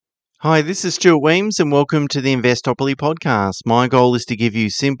Hi, this is Stuart Weems and welcome to the Investopoly podcast. My goal is to give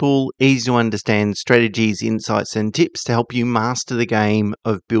you simple, easy to understand strategies, insights and tips to help you master the game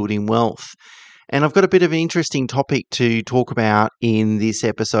of building wealth. And I've got a bit of an interesting topic to talk about in this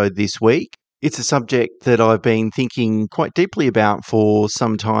episode this week. It's a subject that I've been thinking quite deeply about for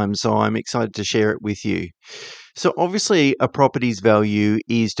some time, so I'm excited to share it with you. So obviously a property's value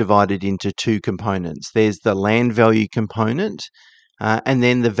is divided into two components. There's the land value component, and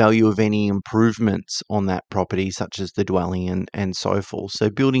then the value of any improvements on that property, such as the dwelling and so forth.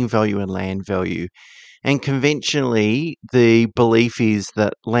 So building value and land value. And conventionally, the belief is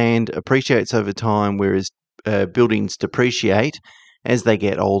that land appreciates over time, whereas buildings depreciate as they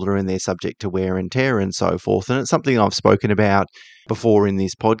get older and they're subject to wear and tear and so forth. And it's something I've spoken about before in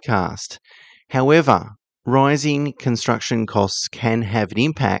this podcast. However, rising construction costs can have an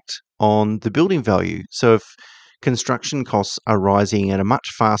impact on the building value. So if construction costs are rising at a much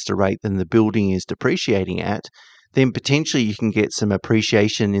faster rate than the building is depreciating at, then potentially you can get some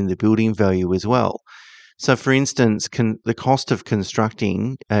appreciation in the building value as well. So, for instance, the cost of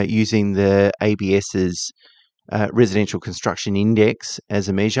constructing using the ABS's Residential Construction Index as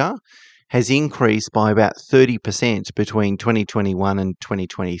a measure has increased by about 30% between 2021 and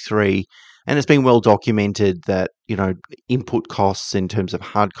 2023. And it's been well documented that, input costs in terms of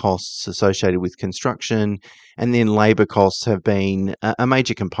hard costs associated with construction and then labour costs have been a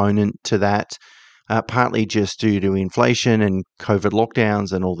major component to that, partly just due to inflation and COVID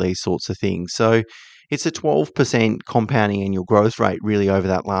lockdowns and all these sorts of things. So it's a 12% compounding annual growth rate really over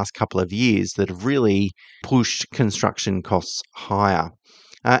that last couple of years that have really pushed construction costs higher.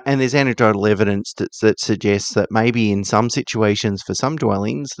 And there's anecdotal evidence that suggests that maybe in some situations for some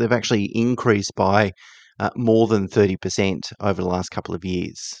dwellings, they've actually increased by more than 30% over the last couple of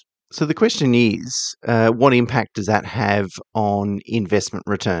years. So the question is, what impact does that have on investment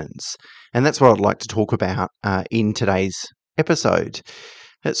returns? And that's what I'd like to talk about in today's episode.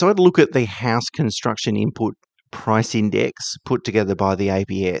 So I'd look at the House Construction Input Price Index put together by the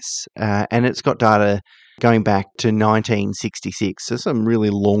ABS, and it's got data going back to 1966, so some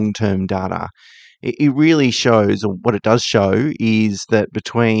really long-term data. It really shows, or what it does show, is that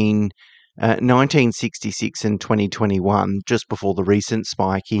between 1966 and 2021, just before the recent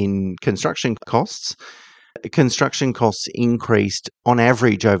spike in construction costs increased on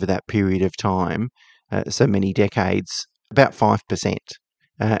average over that period of time, so many decades, about 5%.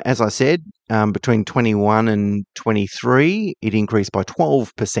 As I said, between 21 and 23, it increased by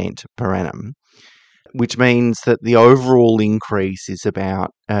 12% per annum, which means that the overall increase is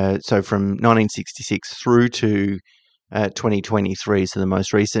about, so from 1966 through to 2023, so the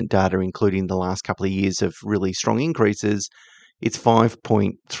most recent data, including the last couple of years of really strong increases, it's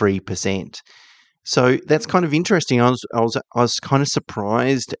 5.3%. So that's kind of interesting. I was kind of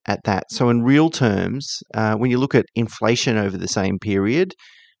surprised at that. So in real terms, when you look at inflation over the same period,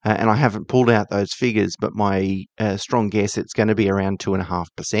 and I haven't pulled out those figures, but my strong guess it's going to be around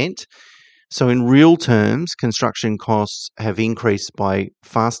 2.5%. So in real terms, construction costs have increased by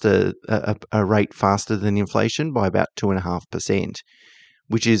a rate faster than inflation by about 2.5%,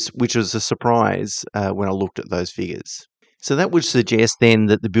 which was a surprise when I looked at those figures. So that would suggest then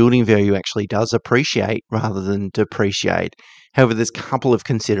that the building value actually does appreciate rather than depreciate. However, there's a couple of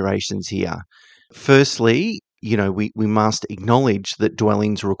considerations here. Firstly, we must acknowledge that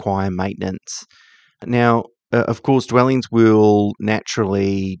dwellings require maintenance. Now, of course, dwellings will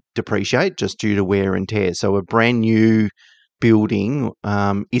naturally depreciate just due to wear and tear. So a brand new building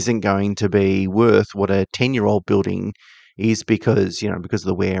isn't going to be worth what a 10-year-old building is because of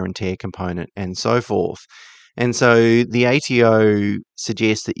the wear and tear component and so forth. And so the ATO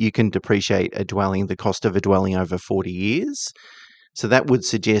suggests that you can depreciate the cost of a dwelling over 40 years. So that would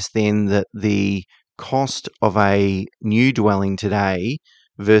suggest then that the cost of a new dwelling today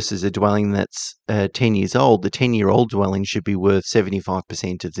versus a dwelling that's 10 years old, the 10-year-old dwelling should be worth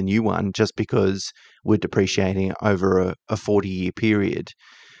 75% of the new one just because we're depreciating over a 40-year period.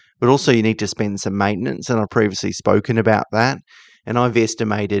 But also you need to spend some maintenance, and I've previously spoken about that. And I've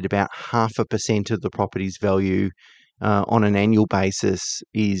estimated about 0.5% of the property's value on an annual basis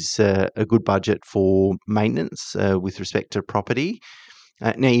is a good budget for maintenance with respect to property.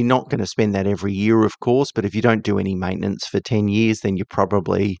 Now, you're not going to spend that every year, of course, but if you don't do any maintenance for 10 years, then you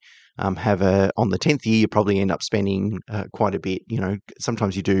probably on the 10th year, you probably end up spending quite a bit.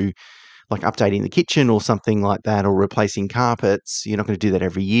 Sometimes you do like updating the kitchen or something like that, or replacing carpets. You're not going to do that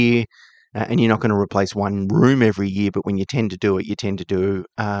every year. And you're not going to replace one room every year, but when you tend to do it, you tend to do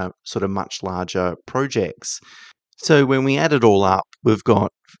sort of much larger projects. So when we add it all up, we've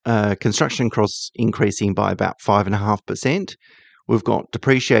got construction costs increasing by about 5.5%, We've got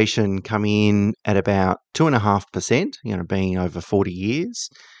depreciation coming in at about 2.5%, being over 40 years.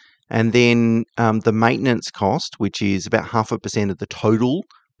 And then the maintenance cost, which is about 0.5% of the total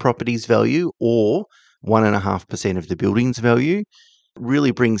property's value or 1.5% of the building's value,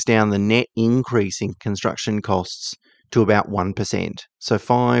 really brings down the net increase in construction costs to about 1%. So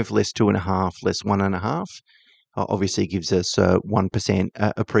 5 less 2.5 less 1.5 obviously gives us 1%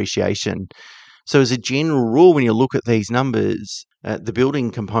 appreciation. So as a general rule, when you look at these numbers, the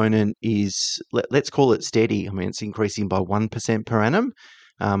building component is, let's call it steady. I mean, it's increasing by 1% per annum,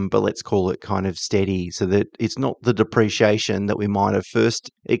 but let's call it kind of steady so that it's not the depreciation that we might have first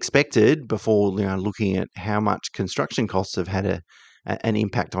expected before looking at how much construction costs have had an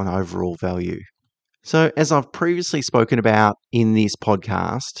impact on overall value. So, as I've previously spoken about in this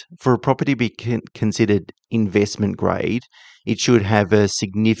podcast, for a property to be considered investment grade, it should have a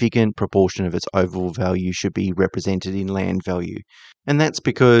significant proportion of its overall value should be represented in land value. And that's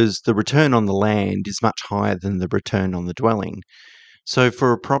because the return on the land is much higher than the return on the dwelling. So,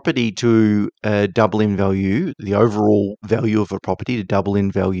 for a property to double in value, the overall value of a property to double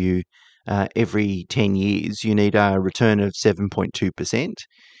in value every 10 years, you need a return of 7.2%.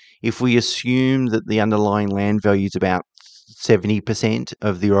 If we assume that the underlying land value is about 70%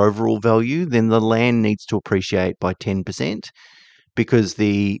 of the overall value, then the land needs to appreciate by 10% because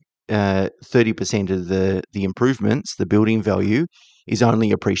the 30% of the improvements, the building value, is only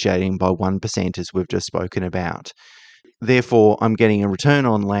appreciating by 1%, as we've just spoken about. Therefore, I'm getting a return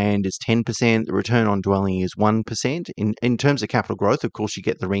on land is 10%, the return on dwelling is 1%. In terms of capital growth, of course, you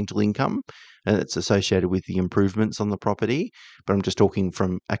get the rental income that's associated with the improvements on the property, but I'm just talking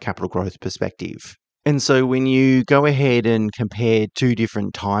from a capital growth perspective. And so when you go ahead and compare two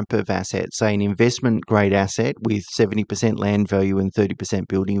different type of assets, say an investment grade asset with 70% land value and 30%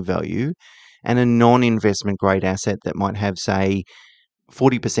 building value, and a non-investment grade asset that might have, say,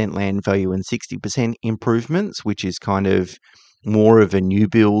 40% land value and 60% improvements, which is kind of more of a new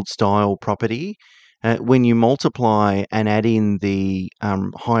build style property. When you multiply and add in the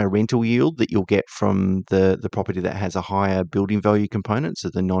higher rental yield that you'll get from the property that has a higher building value component, so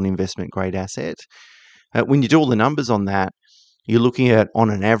the non-investment grade asset, when you do all the numbers on that, you're looking at, on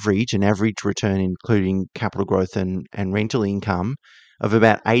an average return, including capital growth and rental income, of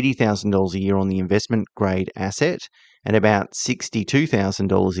about $80,000 a year on the investment grade asset and about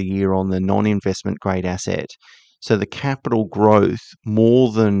 $62,000 a year on the non-investment grade asset. So the capital growth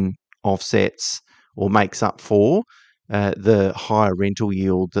more than offsets or makes up for the higher rental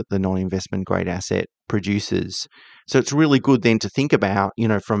yield that the non-investment grade asset produces. So it's really good then to think about,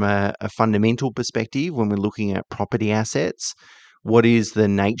 from a fundamental perspective when we're looking at property assets, what is the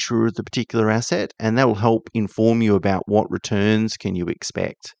nature of the particular asset, and that will help inform you about what returns can you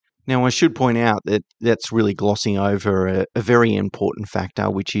expect. Now, I should point out that that's really glossing over a very important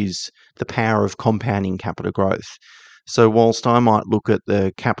factor, which is the power of compounding capital growth. So whilst I might look at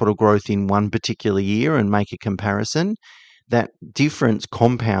the capital growth in one particular year and make a comparison, that difference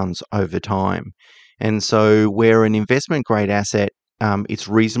compounds over time. And so where an investment grade asset, it's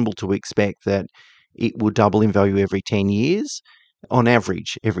reasonable to expect that it will double in value every 10 years. On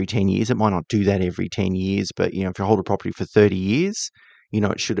average, every 10 years. It might not do that every 10 years, but if you hold a property for 30 years,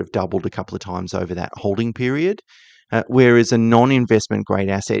 it should have doubled a couple of times over that holding period. Whereas a non-investment grade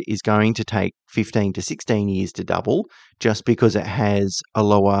asset is going to take 15 to 16 years to double just because it has a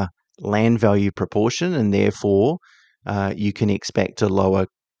lower land value proportion, and therefore you can expect a lower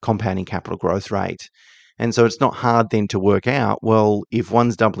compounding capital growth rate. And so it's not hard then to work out, well, if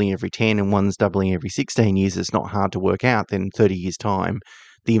one's doubling every 10 and one's doubling every 16 years, it's not hard to work out then in 30 years' time,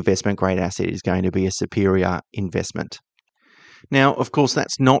 the investment grade asset is going to be a superior investment. Now, of course,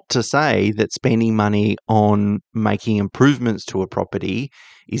 that's not to say that spending money on making improvements to a property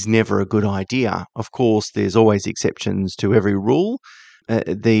is never a good idea. Of course, there's always exceptions to every rule.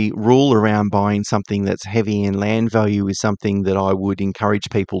 The rule around buying something that's heavy in land value is something that I would encourage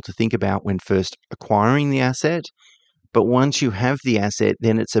people to think about when first acquiring the asset. But once you have the asset,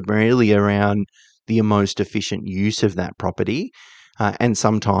 then it's really around the most efficient use of that property. And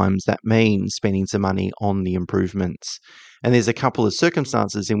sometimes that means spending some money on the improvements. And there's a couple of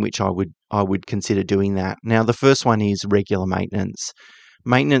circumstances in which I would consider doing that. Now, the first one is regular maintenance.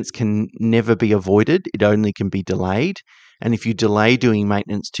 Maintenance can never be avoided. It only can be delayed. And if you delay doing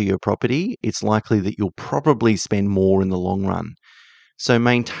maintenance to your property, it's likely that you'll probably spend more in the long run. So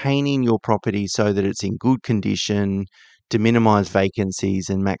maintaining your property so that it's in good condition to minimize vacancies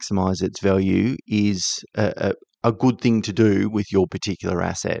and maximize its value is a good thing to do with your particular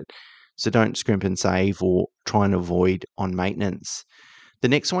asset. So don't scrimp and save or try and avoid on maintenance. The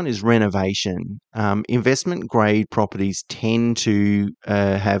next one is renovation. Investment grade properties tend to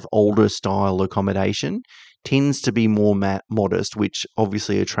have older style accommodation, tends to be more modest, which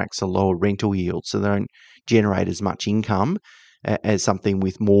obviously attracts a lower rental yield. So they don't generate as much income as something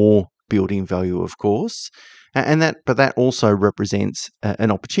with more building value, of course. But that also represents an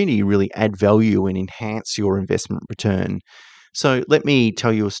opportunity to really add value and enhance your investment return. So let me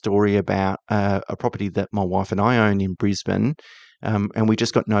tell you a story about a property that my wife and I own in Brisbane. And we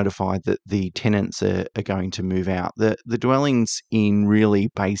just got notified that the tenants are going to move out. The dwelling's in really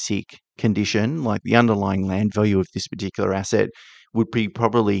basic condition, like the underlying land value of this particular asset would be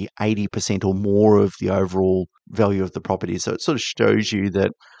probably 80% or more of the overall value of the property. So it sort of shows you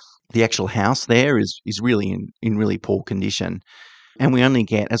that the actual house there is really in really poor condition. And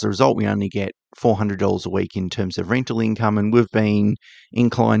as a result, we only get $400 a week in terms of rental income. And we've been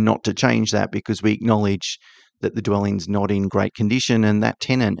inclined not to change that because we acknowledge that the dwelling's not in great condition. And that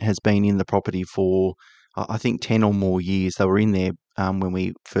tenant has been in the property for, I think, 10 or more years. They were in there when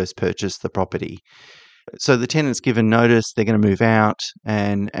we first purchased the property. So the tenant's given notice, they're going to move out.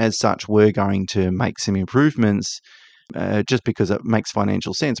 And as such, we're going to make some improvements just because it makes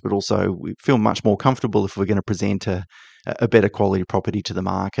financial sense, but also we feel much more comfortable if we're going to present a better quality property to the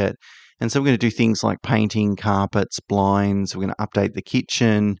market. And so we're going to do things like painting, carpets, blinds. We're going to update the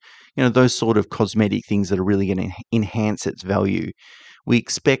kitchen, those sort of cosmetic things that are really going to enhance its value. We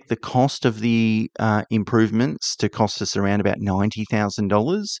expect the cost of the improvements to cost us around about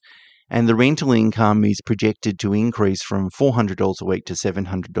 $90,000. And the rental income is projected to increase from $400 a week to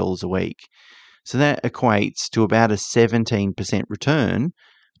 $700 a week. So that equates to about a 17% return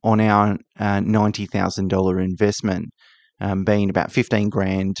on our $90,000 investment, being about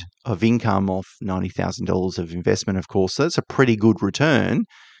 $15,000 of income off $90,000 of investment, of course. So that's a pretty good return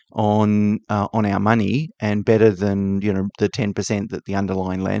on our money, and better than the 10% that the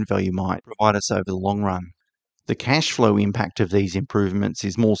underlying land value might provide us over the long run. The cash flow impact of these improvements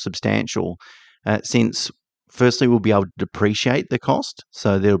is more substantial, since firstly, we'll be able to depreciate the cost,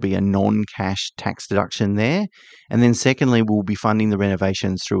 so there'll be a non-cash tax deduction there. And then secondly, we'll be funding the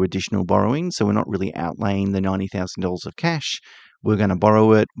renovations through additional borrowing, so we're not really outlaying the $90,000 of cash. We're going to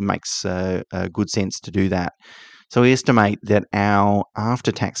borrow it. Makes good sense to do that. So we estimate that our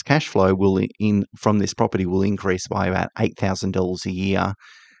after-tax cash flow from this property will increase by about $8,000 a year.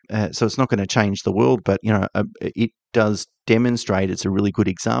 So it's not going to change the world, but it does demonstrate. It's a really good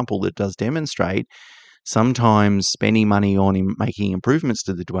example that does demonstrate sometimes spending money on making improvements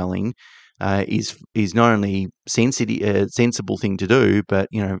to the dwelling is not only sensible thing to do, but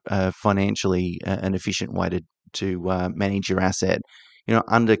financially an efficient way to manage your asset.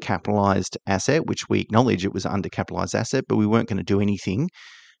 Undercapitalized asset, which we acknowledge it was an undercapitalized asset, but we weren't going to do anything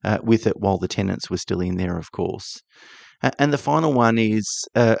with it while the tenants were still in there, of course. And the final one is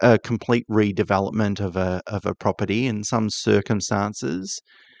a complete redevelopment of a property. In some circumstances,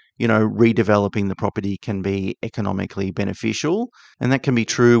 redeveloping the property can be economically beneficial. And that can be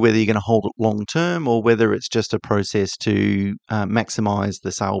true whether you're going to hold it long term or whether it's just a process to maximize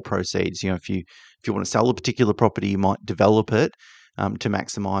the sale proceeds. If you want to sell a particular property, you might develop it to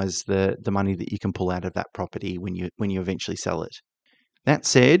maximize the money that you can pull out of that property when you eventually sell it. That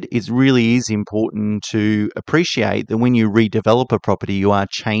said, it really is important to appreciate that when you redevelop a property, you are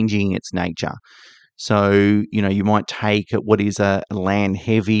changing its nature. So, you might take what is a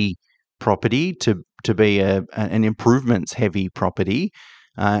land-heavy property to be an improvements-heavy property.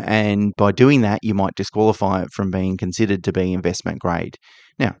 And by doing that, you might disqualify it from being considered to be investment grade.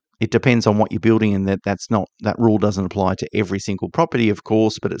 Now, it depends on what you're building, and that rule doesn't apply to every single property, of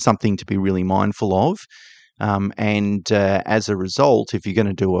course, but it's something to be really mindful of. As a result, if you're going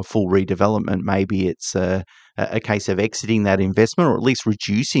to do a full redevelopment, maybe it's a case of exiting that investment, or at least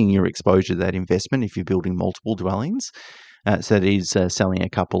reducing your exposure to that investment if you're building multiple dwellings. So that is selling a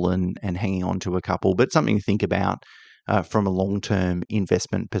couple and hanging on to a couple, but something to think about from a long-term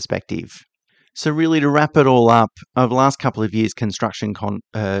investment perspective. So really, to wrap it all up, over the last couple of years, construction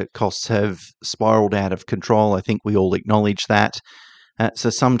costs have spiraled out of control. I think we all acknowledge that.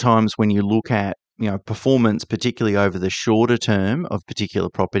 So sometimes when you look at performance, particularly over the shorter term of particular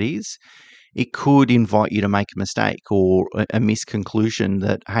properties, it could invite you to make a mistake or a misconclusion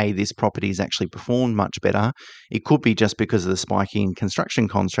that, hey, this property has actually performed much better. It could be just because of the spiking construction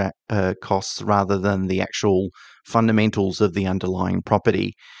costs rather than the actual fundamentals of the underlying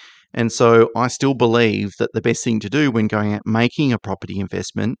property. And so I still believe that the best thing to do when going out making a property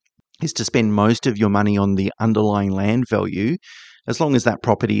investment is to spend most of your money on the underlying land value, as long as that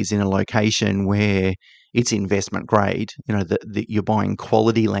property is in a location where it's investment grade, that you're buying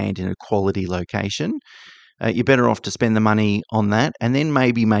quality land in a quality location. you're better off to spend the money on that and then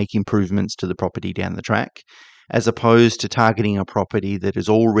maybe make improvements to the property down the track, as opposed to targeting a property that is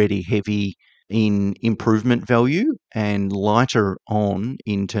already heavy in improvement value and lighter on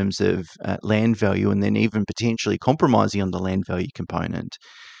in terms of land value, and then even potentially compromising on the land value component.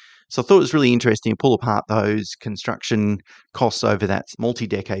 So I thought it was really interesting to pull apart those construction costs over that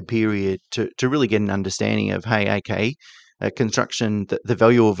multi-decade period to really get an understanding of, hey, okay, construction, the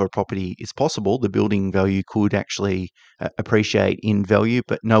value of a property is possible. The building value could actually appreciate in value,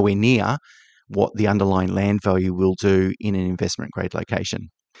 but nowhere near what the underlying land value will do in an investment grade location.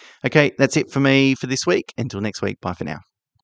 Okay, that's it for me for this week. Until next week, bye for now.